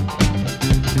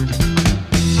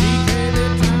 She came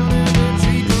in town and then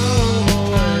she drove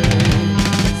away.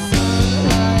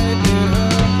 Sunlight in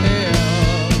her hair.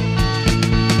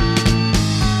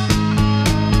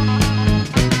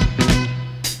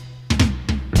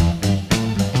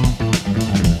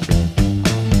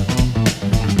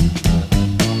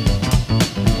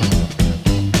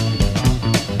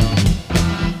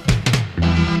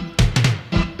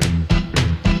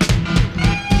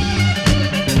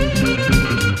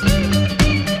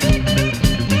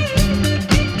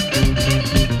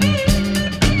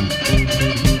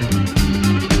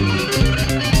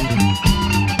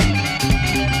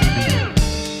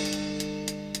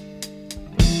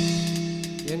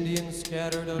 Indians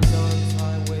scattered on Dawn's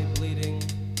highway bleeding.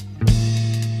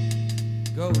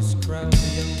 Ghosts crowd the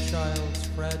young child's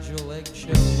fragile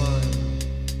eggshell mind.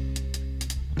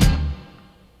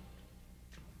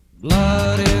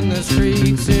 Blood in the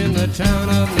streets in the town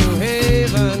of New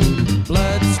Haven.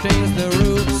 Blood stains the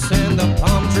roofs and the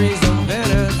palm trees of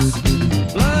Venice.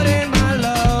 Blood in my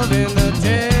love in the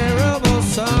terrible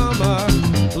summer.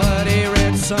 Bloody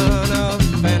red sun of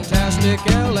fantastic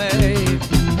LA.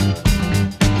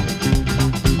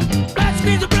 Blood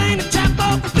screens the brain and chop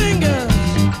off the fingers.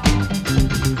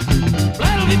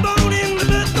 Blood will be born in the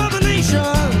birth of a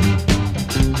nation.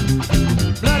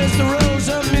 Blood is the rose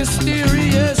of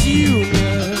mysterious union.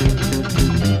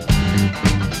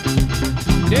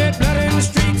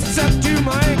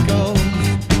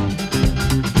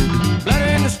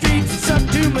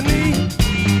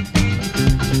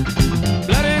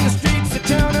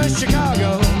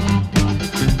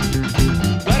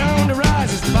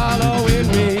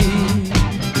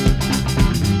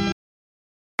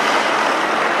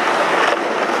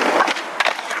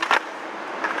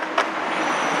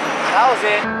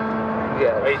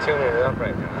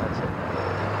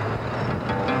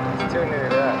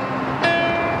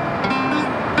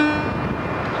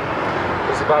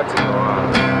 about to go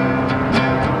on.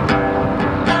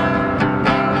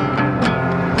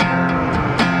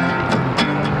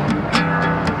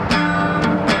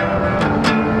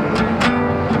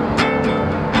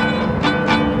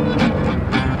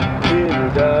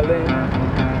 Darling,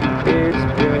 it's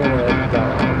been a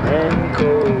long and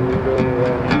cold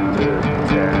winter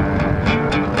time.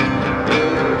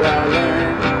 Oh,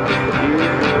 darling, you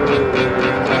know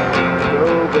it's time to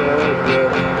go back.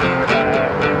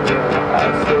 I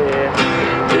said,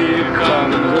 here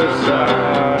comes the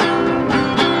sun.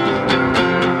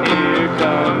 Here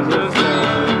comes the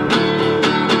sun.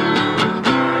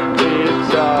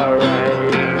 It's alright.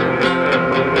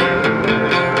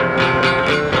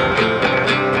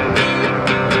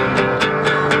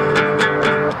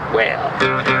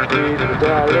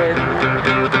 Darling,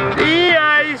 the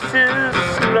ice is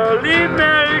slowly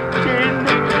melting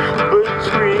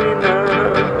between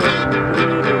us.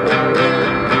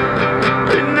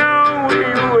 You know we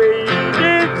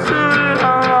waited so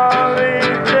long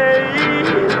in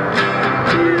days.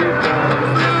 Here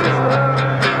comes the sun.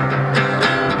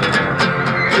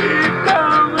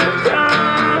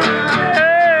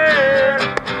 Yeah,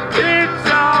 it's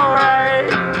alright.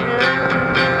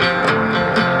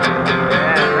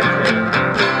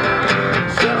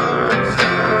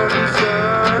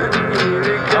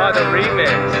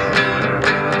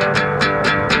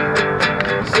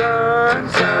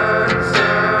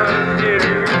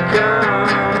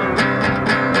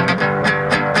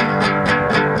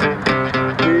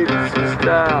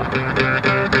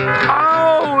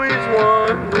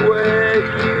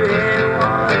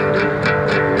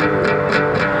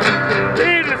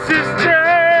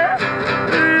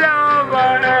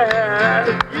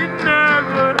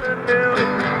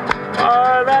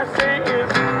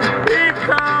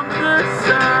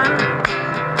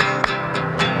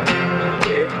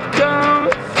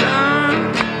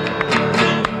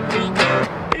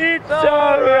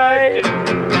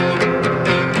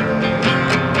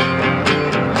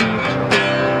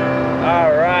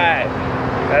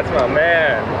 That's my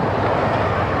man.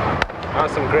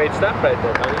 Awesome, great stuff right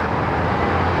there, buddy.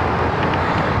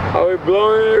 Are we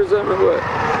blowing it or something? What?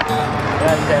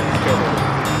 That's good.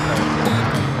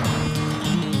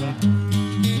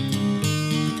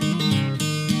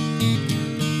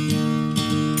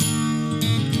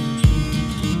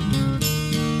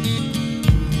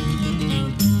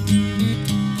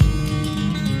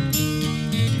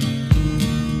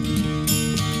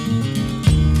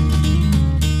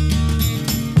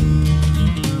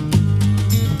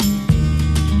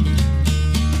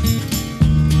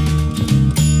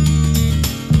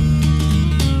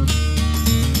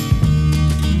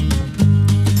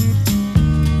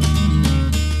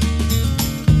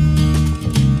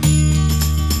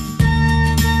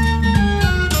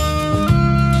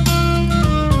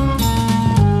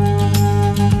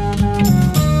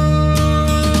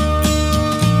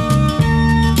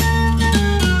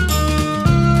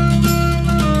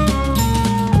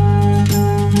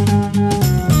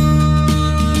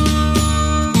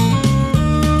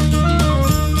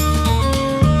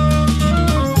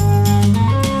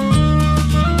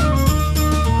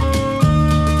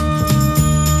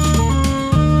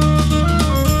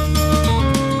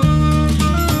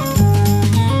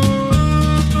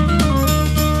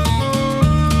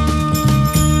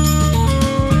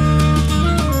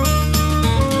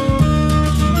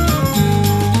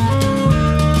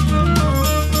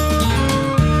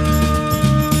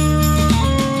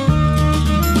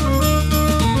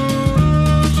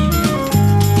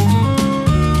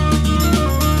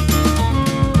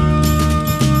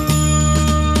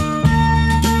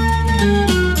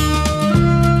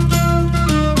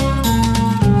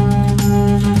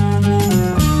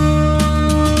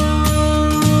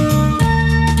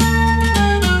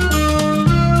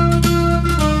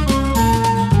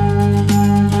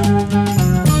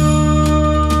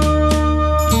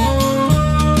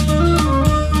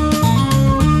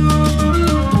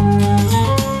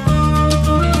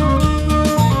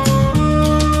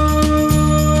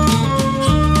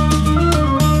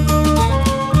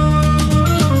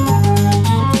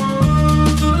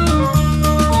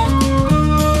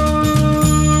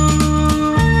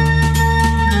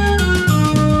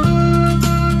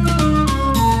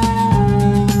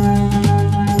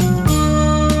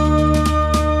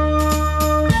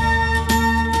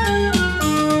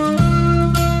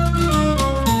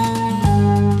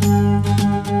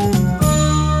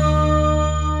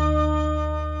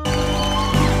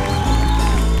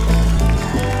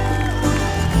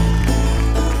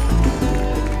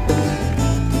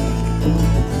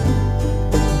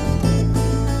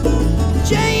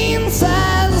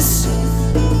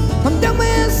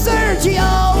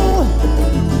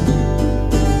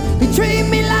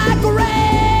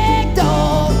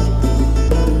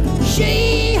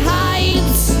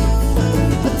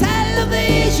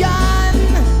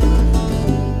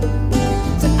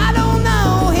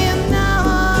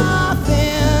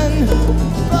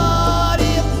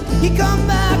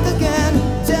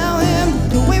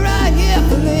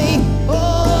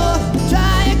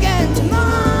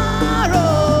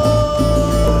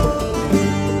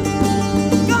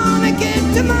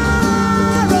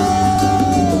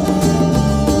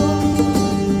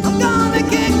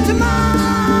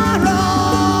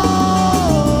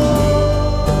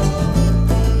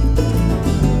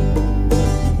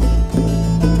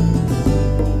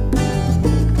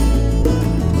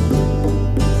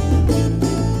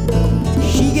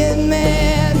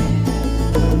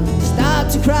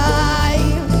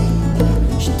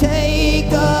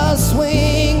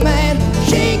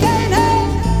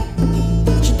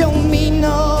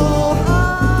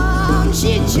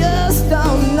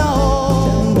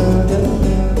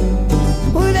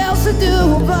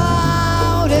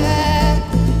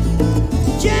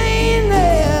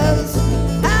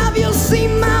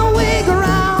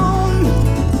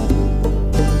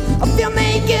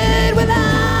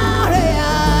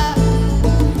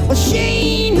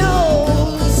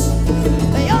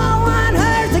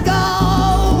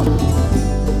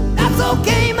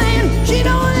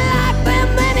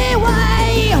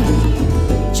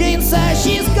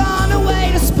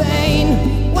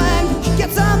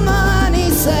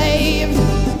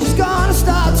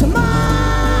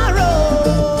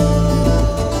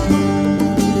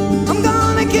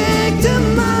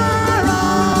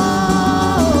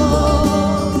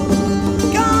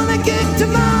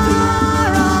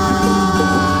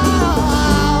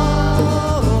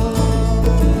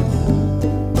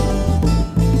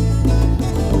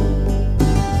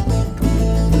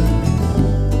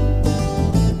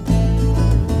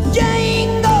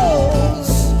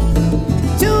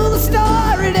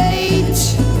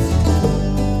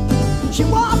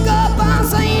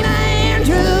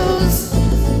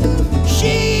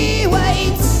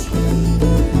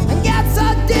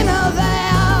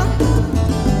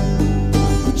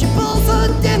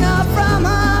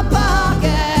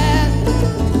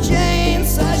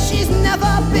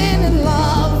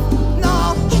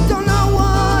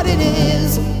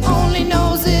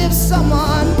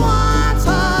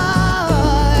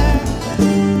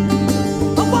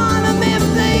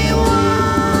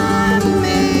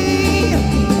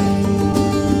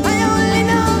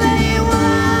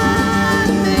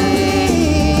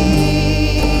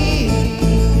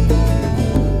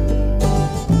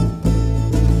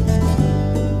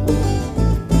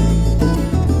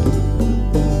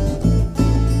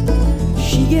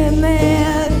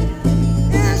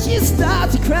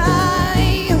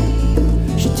 cry.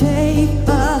 She take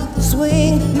a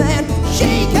swing, man,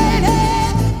 shaking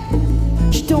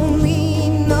it. She don't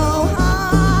mean no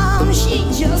harm, she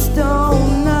just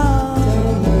don't know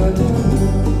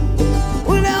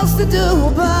what else to do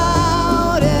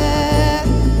about it.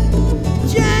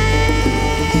 Jane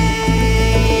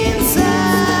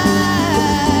says,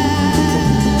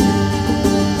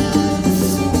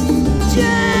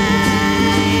 Jane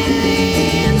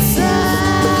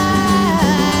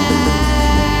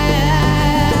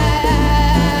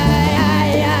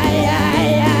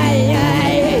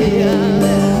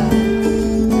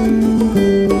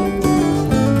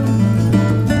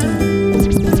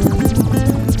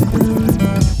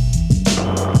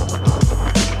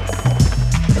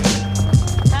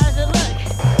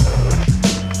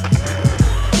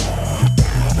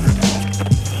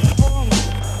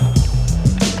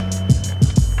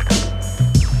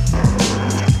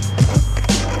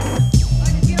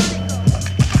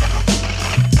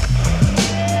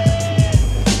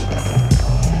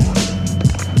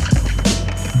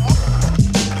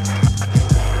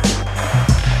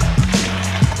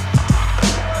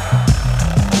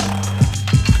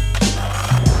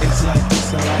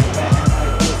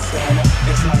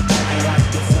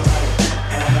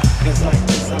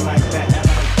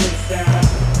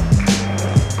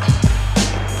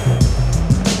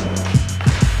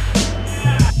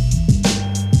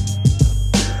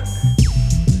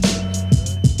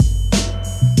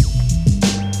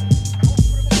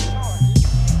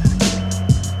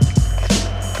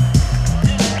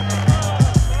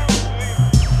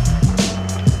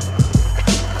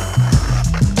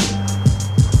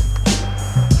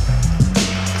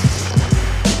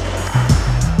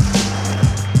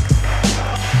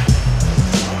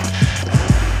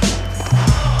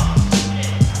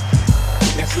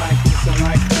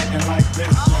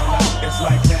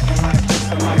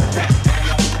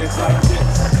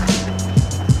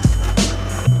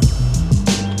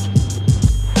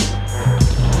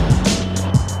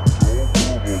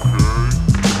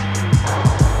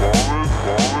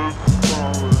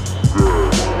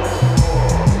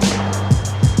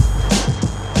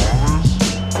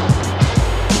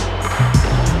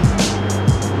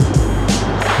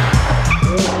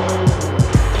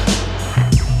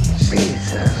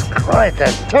Right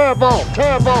then, turbo.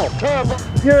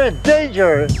 You're in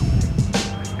danger.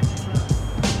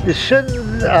 You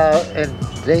shouldn't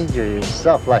endanger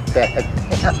yourself like that.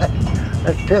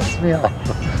 That pissed me off.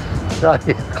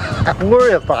 I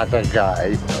worry about that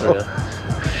guy.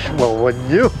 Yeah. Well,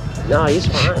 wouldn't you? No, he's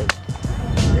fine.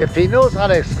 If he knows how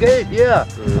to escape, yeah.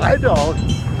 I don't.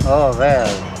 Oh man.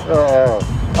 Oh.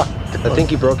 I think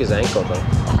he broke his ankle though.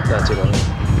 Not too long.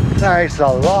 Thanks a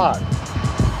lot.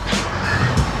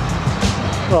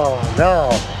 Oh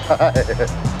no.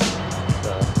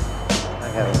 So,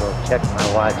 I gotta go check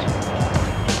my watch.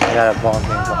 I got a ball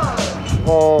game.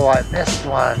 Oh, I missed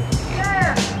one.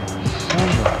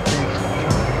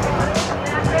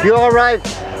 You all right?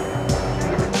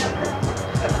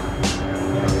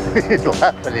 He's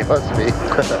laughing, he must be.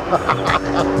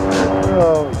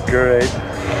 Oh, great.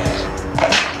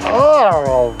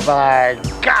 Oh my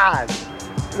God.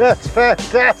 That's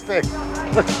fantastic.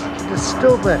 Look, it's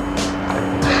stupid.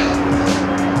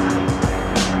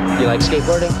 You like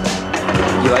skateboarding?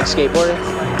 You like skateboarding?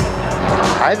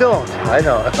 I don't.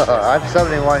 I'm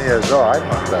 71 years old. I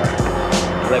don't know.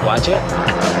 You like watching it?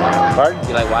 Pardon?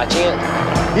 You like watching it?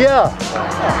 Yeah.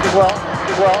 Well.